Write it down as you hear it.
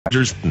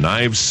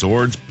knives,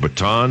 swords,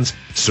 batons,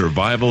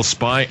 survival,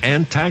 spy,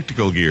 and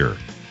tactical gear.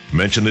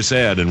 Mention this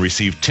ad and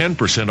receive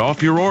 10%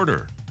 off your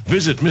order.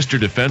 Visit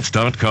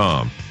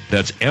MrDefense.com.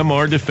 That's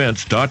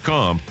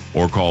MRDefense.com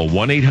or call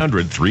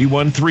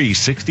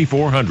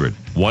 1-800-313-6400.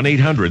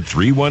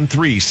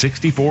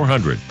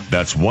 1-800-313-6400.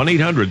 That's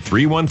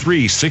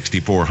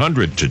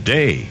 1-800-313-6400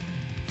 today.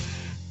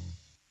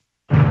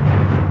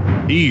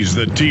 He's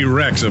the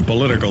T-Rex of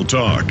political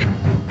talk.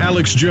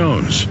 Alex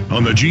Jones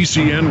on the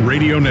GCN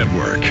Radio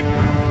Network.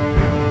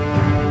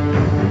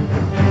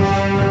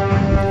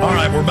 All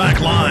right, we're back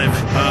live.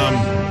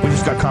 We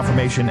just got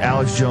confirmation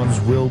Alex Jones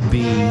will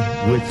be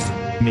with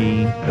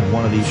me at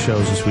one of these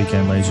shows this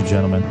weekend, ladies and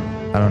gentlemen.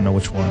 I don't know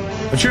which one.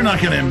 But you're not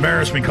going to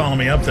embarrass me calling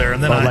me up there.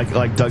 And then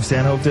like Doug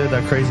Stanhope did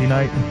that crazy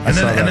night. And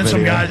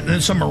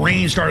then some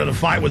Marine started a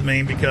fight with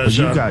me because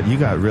you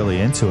got really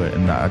into it,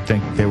 and I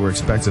think they were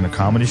expecting a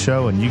comedy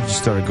show, and you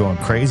just started going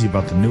crazy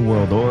about the New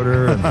World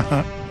Order, and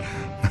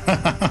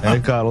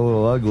it got a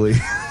little ugly.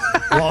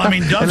 Well, I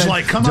mean, Doug's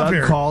like, come Doug up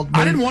here. Called me.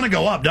 I didn't want to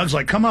go up. Doug's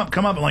like, come up.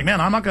 I'm like,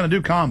 man, I'm not going to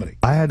do comedy.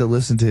 I had to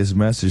listen to his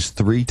message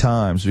 3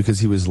 times because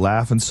he was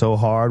laughing so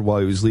hard while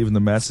he was leaving the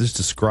message,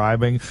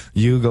 describing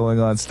you going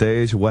on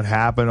stage, what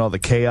happened, all the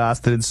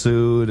chaos that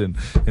ensued, and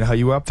how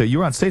you were up there. You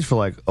were on stage for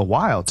like a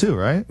while too,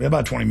 right? Yeah,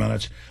 about 20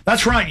 minutes.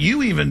 That's right.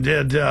 You even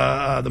did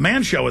the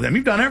Man Show with him.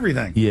 You've done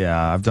everything.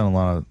 Yeah, I've done a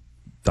lot of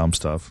dumb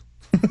stuff.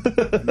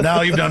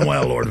 No, you've done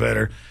well, Lord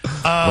Vader.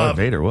 Lord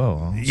Vader,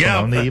 whoa. So yeah.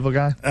 I'm the evil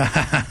guy?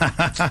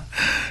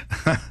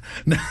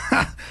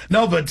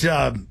 No, but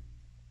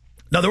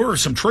there were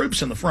some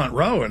troops in the front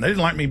row, and they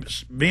didn't like me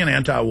being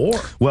anti-war.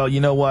 Well,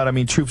 you know what? I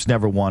mean, troops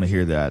never want to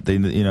hear that. They,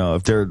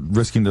 if they're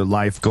risking their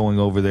life going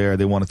over there,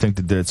 they want to think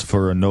that it's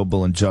for a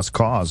noble and just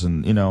cause.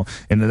 And,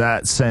 in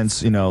that sense,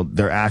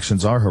 their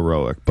actions are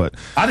heroic. But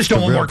I just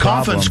don't want more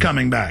coffins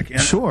coming back.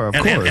 Sure, of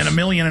course. And 1.5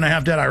 million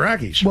dead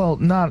Iraqis. Well,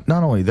 not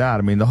only that.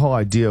 I mean, the whole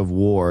idea of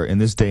war in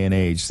this day and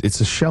age,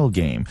 it's a shell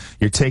game.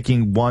 You're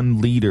taking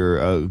one leader,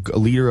 a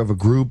leader of a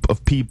group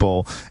of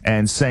people,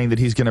 and saying that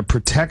he's going to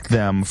protect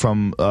them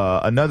from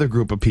another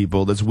group of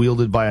people that's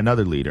wielded by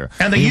another leader.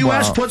 And the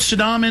U.S. put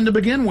Saddam in to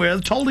begin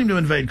with, told him to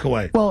invade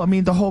Kuwait. Well, I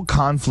mean, the whole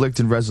conflict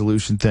and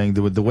resolution thing,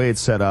 the way it's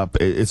set up,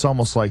 it's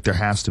almost like there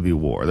has to be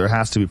war. There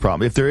has to be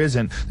problem. If there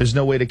isn't, there's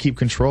no way to keep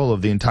control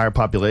of the entire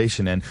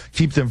population and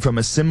keep them from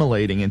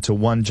assimilating into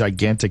one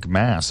gigantic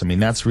mass. I mean,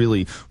 that's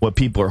really what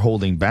people are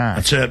holding back.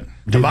 That's it.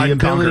 The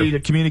ability to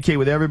communicate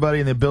with everybody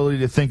and the ability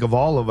to think of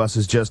all of us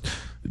as just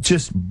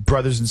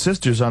brothers and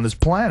sisters on this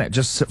planet,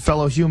 just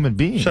fellow human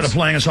beings. Instead of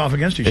playing us off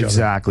against each other.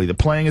 Exactly. The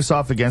playing us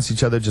off against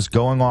each other, just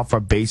going off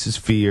our basest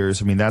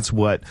fears. I mean, that's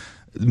what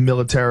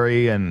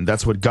military and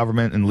that's what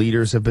government and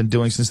leaders have been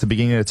doing since the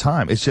beginning of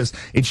time. It's just,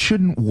 it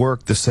shouldn't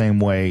work the same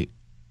way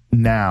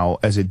now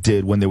as it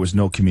did when there was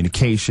no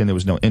communication, there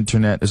was no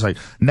internet. It's like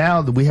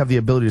now that we have the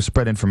ability to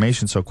spread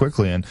information so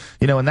quickly, and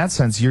in that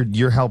sense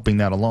you're helping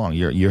that along.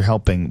 You're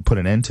helping put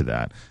an end to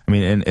that. I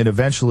mean, and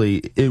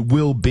eventually it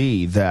will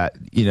be that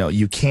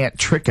you can't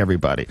trick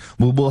everybody.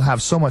 We'll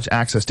have so much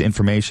access to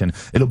information,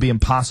 it'll be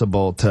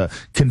impossible to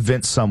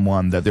convince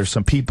someone that there's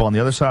some people on the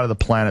other side of the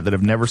planet that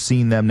have never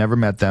seen them, never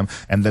met them,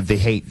 and that they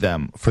hate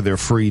them for their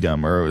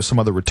freedom or some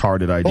other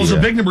retarded idea. Well,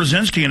 Zbigniew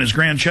Brzezinski in his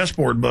Grand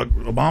Chessboard book,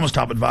 Obama's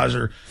top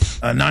advisor,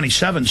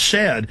 97,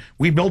 said,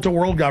 we built a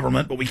world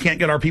government, but we can't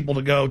get our people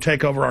to go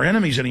take over our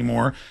enemies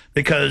anymore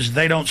because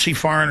they don't see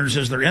foreigners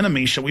as their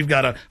enemies, so we've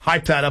got to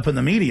hype that up in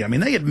the media. I mean,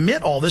 they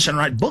admit all this and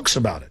write books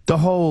about it. The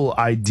whole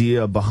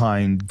idea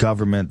behind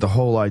government, the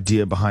whole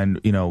idea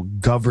behind,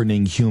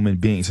 governing human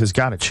beings has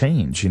got to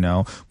change,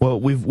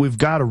 Well, we've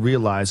got to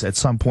realize at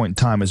some point in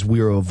time as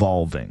we're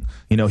evolving,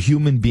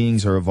 human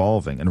beings are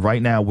evolving, and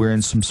right now we're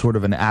in some sort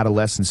of an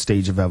adolescent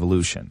stage of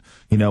evolution.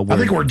 I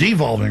think we're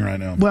devolving right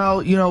now.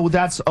 Well,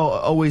 that's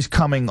always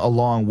coming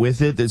along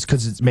with it. It's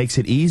because it makes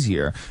it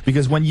easier.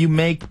 Because when you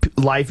make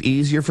life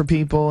easier for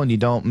people and you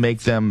don't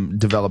make them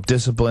develop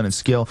discipline and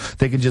skill,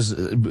 they can just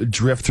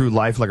drift through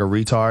life like a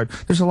retard.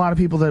 There's a lot of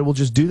people that will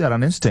just do that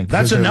on instinct.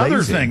 That's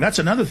another thing. That's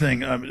another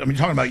thing. I mean,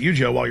 talking about you,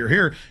 Joe, while you're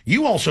here,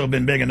 you also have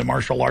been big into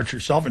martial arts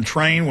yourself and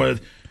train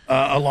with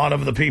a lot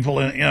of the people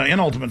in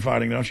Ultimate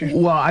Fighting, don't you?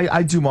 Well,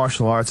 I do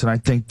martial arts, and I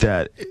think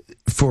that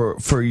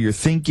for your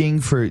thinking,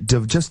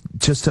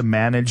 just to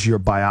manage your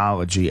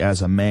biology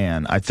as a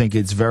man, I think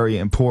it's very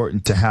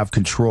important to have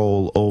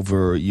control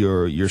over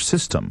your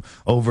system,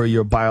 over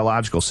your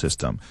biological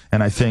system.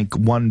 And I think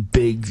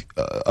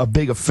a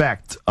big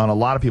effect on a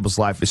lot of people's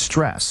life is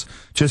stress.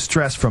 Just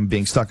stress from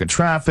being stuck in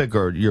traffic,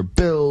 or your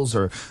bills,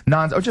 or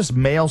just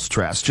male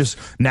stress, just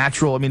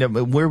natural. I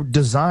mean, we're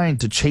designed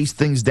to chase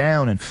things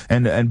down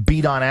and and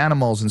beat on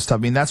animals and stuff.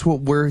 I mean, that's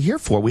what we're here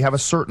for. We have a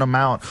certain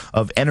amount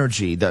of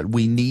energy that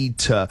we need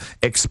to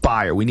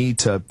expire. We need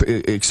to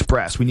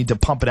express. We need to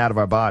pump it out of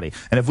our body.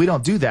 And if we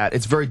don't do that,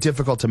 it's very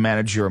difficult to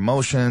manage your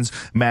emotions,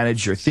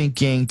 manage your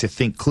thinking, to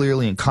think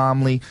clearly and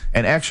calmly.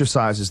 And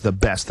exercise is the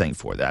best thing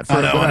for that.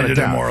 I need to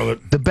do more of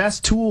it. The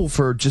best tool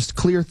for just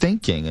clear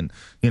thinking and,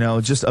 you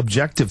know, just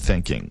objective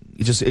thinking.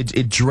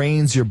 It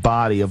drains your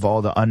body of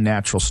all the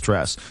unnatural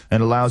stress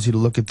and allows you to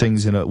look at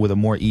things with a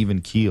more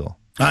even keel.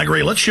 I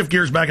agree. Let's shift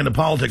gears back into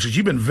politics, because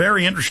you've been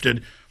very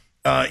interested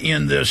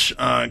in this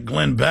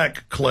Glenn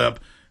Beck clip.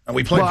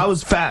 We played. Well,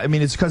 I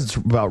mean, it's because it's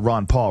about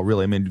Ron Paul,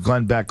 really. I mean,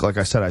 Glenn Beck, like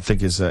I said, I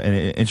think is an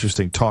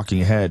interesting talking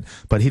head,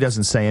 but he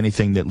doesn't say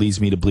anything that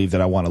leads me to believe that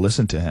I want to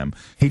listen to him.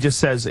 He just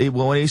says,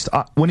 when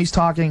he's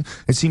talking,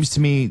 it seems to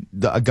me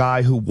a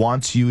guy who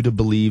wants you to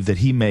believe that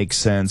he makes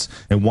sense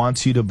and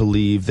wants you to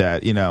believe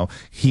that, you know,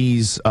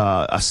 he's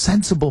a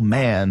sensible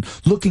man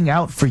looking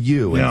out for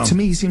you. And to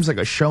me, he seems like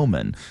a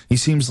showman. He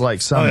seems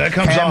like some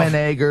ham and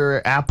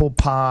egger, apple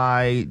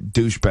pie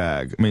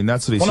douchebag. I mean,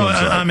 that's what he seems like.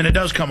 I mean, it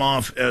does come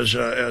off as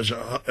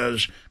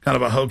kind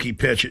of a hokey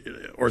pitch,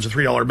 or as a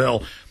 $3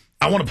 bill.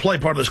 I want to play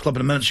part of this clip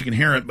in a minute so you can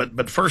hear it,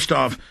 but first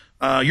off,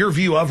 your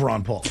view of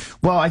Ron Paul.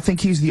 Well, I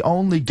think he's the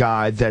only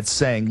guy that's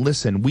saying,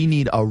 listen, we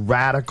need a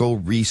radical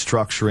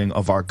restructuring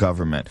of our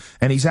government.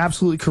 And he's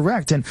absolutely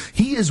correct. And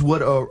he is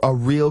what a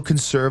real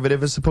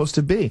conservative is supposed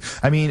to be.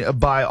 I mean,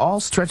 by all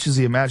stretches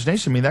of the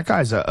imagination, I mean, that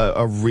guy's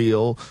a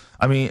real...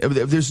 I mean,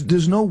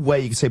 there's no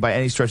way you can say by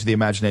any stretch of the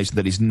imagination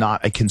that he's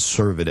not a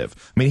conservative.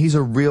 I mean, he's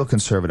a real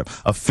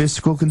conservative, a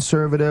fiscal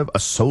conservative, a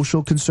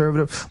social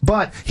conservative,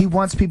 but he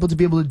wants people to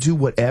be able to do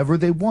whatever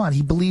they want.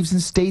 He believes in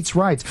states'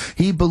 rights.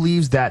 He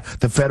believes that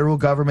the federal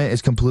government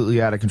is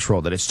completely out of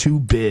control, that it's too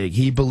big.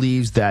 He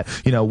believes that,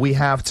 you know, we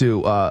have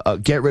to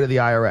get rid of the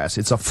IRS.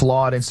 It's a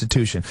flawed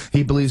institution.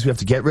 He believes we have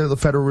to get rid of the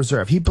Federal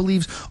Reserve. He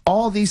believes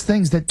all these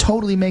things that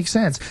totally make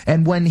sense.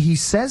 And when he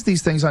says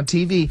these things on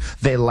TV,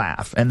 they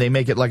laugh and they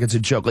make it like it's a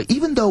joke. Like,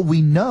 even though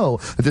we know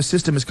that the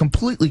system is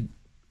completely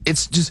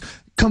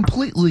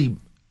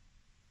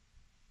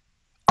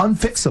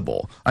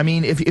unfixable. I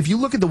mean, if you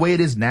look at the way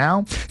it is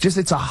now, just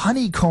it's a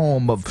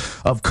honeycomb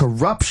of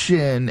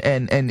corruption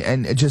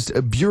and just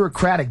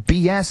bureaucratic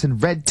BS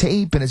and red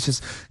tape, and it's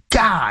just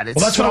God, it's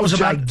that's so what I was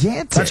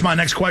gigantic. That's my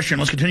next question.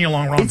 Let's continue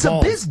along, Ron Paul. It's a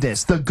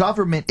business. The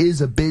government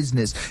is a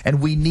business,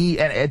 and we need,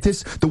 and at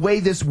the way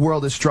this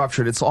world is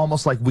structured, it's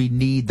almost like we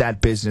need that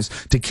business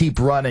to keep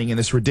running in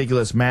this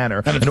ridiculous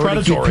manner and it's in order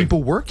predatory. to keep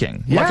people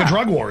working. Like a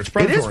drug war. It's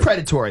predatory. It is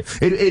predatory.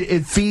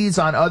 It feeds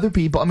on other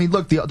people. I mean,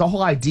 look, the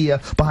whole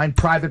idea behind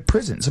private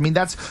prisons, I mean,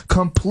 that's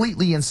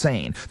completely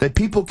insane. That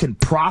people can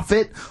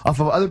profit off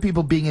of other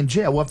people being in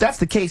jail. Well, if that's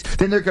the case,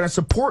 then they're going to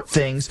support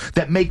things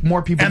that make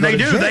more people go to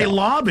jail. They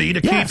lobby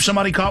to keep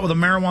somebody caught with a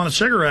marijuana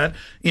cigarette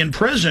in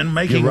prison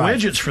making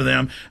widgets for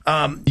them.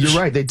 You're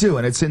right, they do,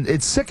 and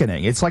it's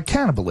sickening. It's like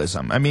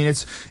cannibalism. I mean,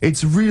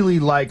 it's really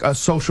like a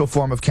social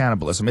form of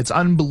cannibalism. It's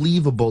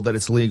unbelievable that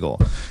it's legal,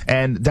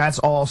 and that's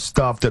all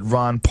stuff that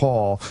Ron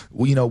Paul,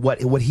 you know,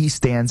 what he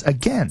stands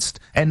against.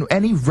 And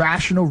any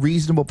rational,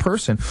 reasonable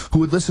person who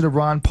would listen to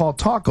Ron Paul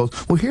talk goes,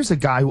 well, here's a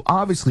guy who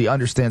obviously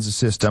understands the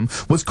system,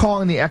 was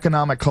calling the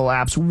economic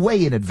collapse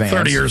way in advance.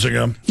 30 years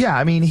ago. Yeah,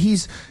 I mean,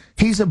 he's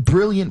a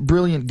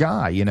brilliant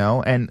guy, you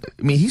know, and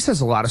I mean, he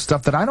says a lot of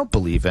stuff that I don't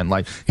believe in.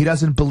 Like, he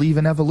doesn't believe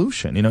in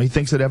evolution. You know, he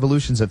thinks that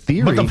evolution's a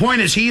theory. But the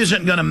point is, he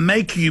isn't going to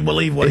make you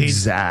believe what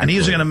and he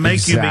isn't going to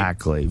make you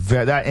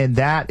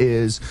that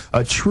is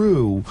a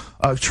true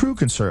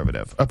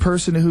conservative, a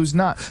person who's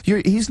not.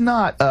 He's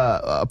not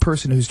a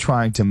person who's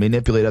trying to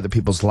manipulate other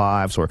people's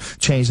lives or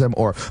change them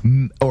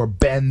or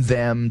bend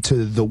them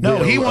to the will.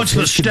 No, he wants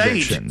the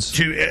state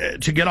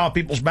to get off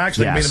people's backs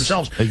so they can be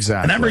themselves.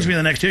 Exactly, and that brings me to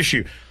the next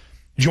issue.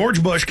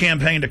 George Bush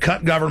campaigned to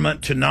cut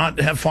government, to not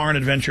have foreign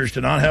adventures,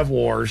 to not have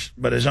wars,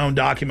 but his own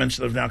documents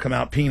that have now come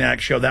out, PNAC,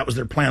 show that was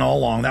their plan all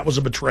along. That was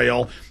a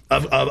betrayal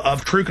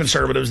of true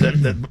conservatives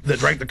that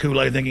drank the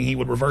Kool-Aid thinking he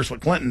would reverse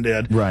what Clinton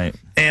did. Right.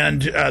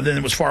 And then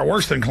it was far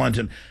worse than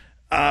Clinton.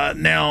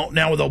 Now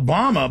with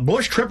Obama,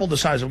 Bush tripled the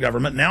size of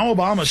government. Now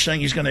Obama's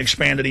saying he's going to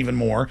expand it even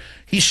more.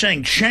 He's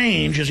saying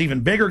change is even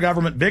bigger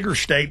government, bigger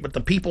state, but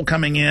the people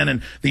coming in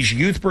and these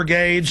youth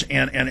brigades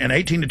and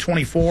 18 to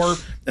 24,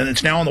 and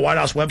it's now on the White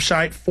House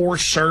website,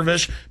 forced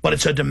service, but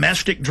it's a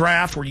domestic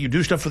draft where you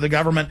do stuff for the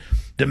government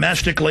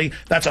domestically.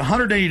 That's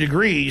 180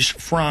 degrees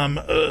from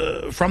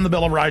the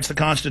Bill of Rights, the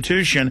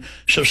Constitution.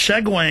 So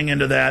segueing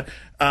into that,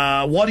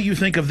 what do you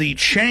think of the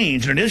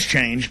change, and it is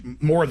change,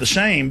 more of the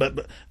same, but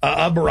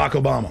of Barack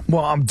Obama?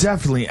 Well, I'm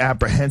definitely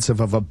apprehensive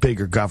of a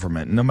bigger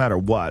government, no matter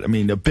what. I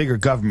mean, a bigger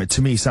government,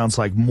 to me, sounds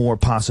like more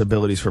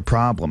possibilities for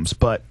problems,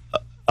 but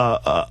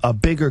a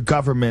bigger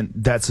government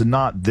that's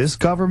not this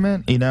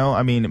government, you know,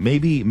 I mean,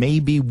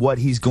 maybe what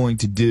he's going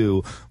to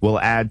do will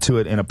add to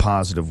it in a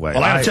positive way.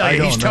 Well, I gotta tell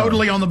you, he's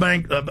totally on the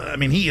bank. I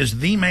mean, he is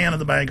the man of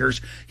the bankers.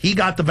 He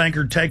got the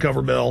banker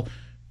takeover bill,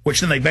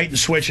 which then they bait and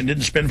switch and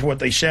didn't spend for what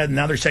they said, and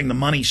now they're saying the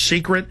money's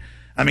secret.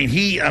 I mean,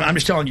 I'm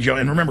just telling you, Joe,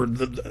 and remember,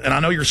 and I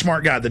know you're a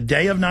smart guy, the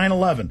day of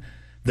 9/11,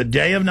 The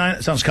day of 9,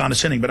 it sounds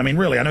condescending, but I mean,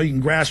 really, I know you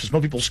can grasp this.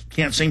 Most people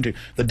can't seem to.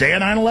 The day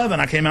of 9/11,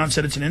 I came out and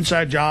said it's an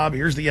inside job.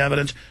 Here's the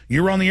evidence.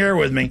 You were on the air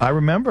with me. I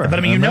remember. But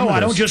I mean, I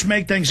don't just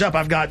make things up.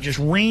 I've got just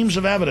reams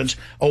of evidence.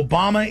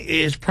 Obama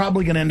is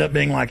probably going to end up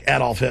being like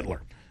Adolf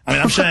Hitler. I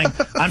mean,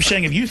 I'm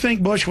saying if you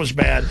think Bush was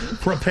bad,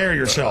 prepare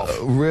yourself.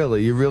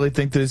 Really? You really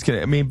think that it's going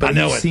to... I mean, but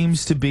he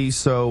seems to be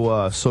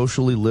so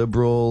socially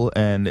liberal,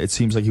 and it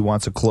seems like he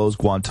wants to close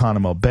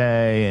Guantanamo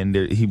Bay, and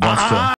he wants to...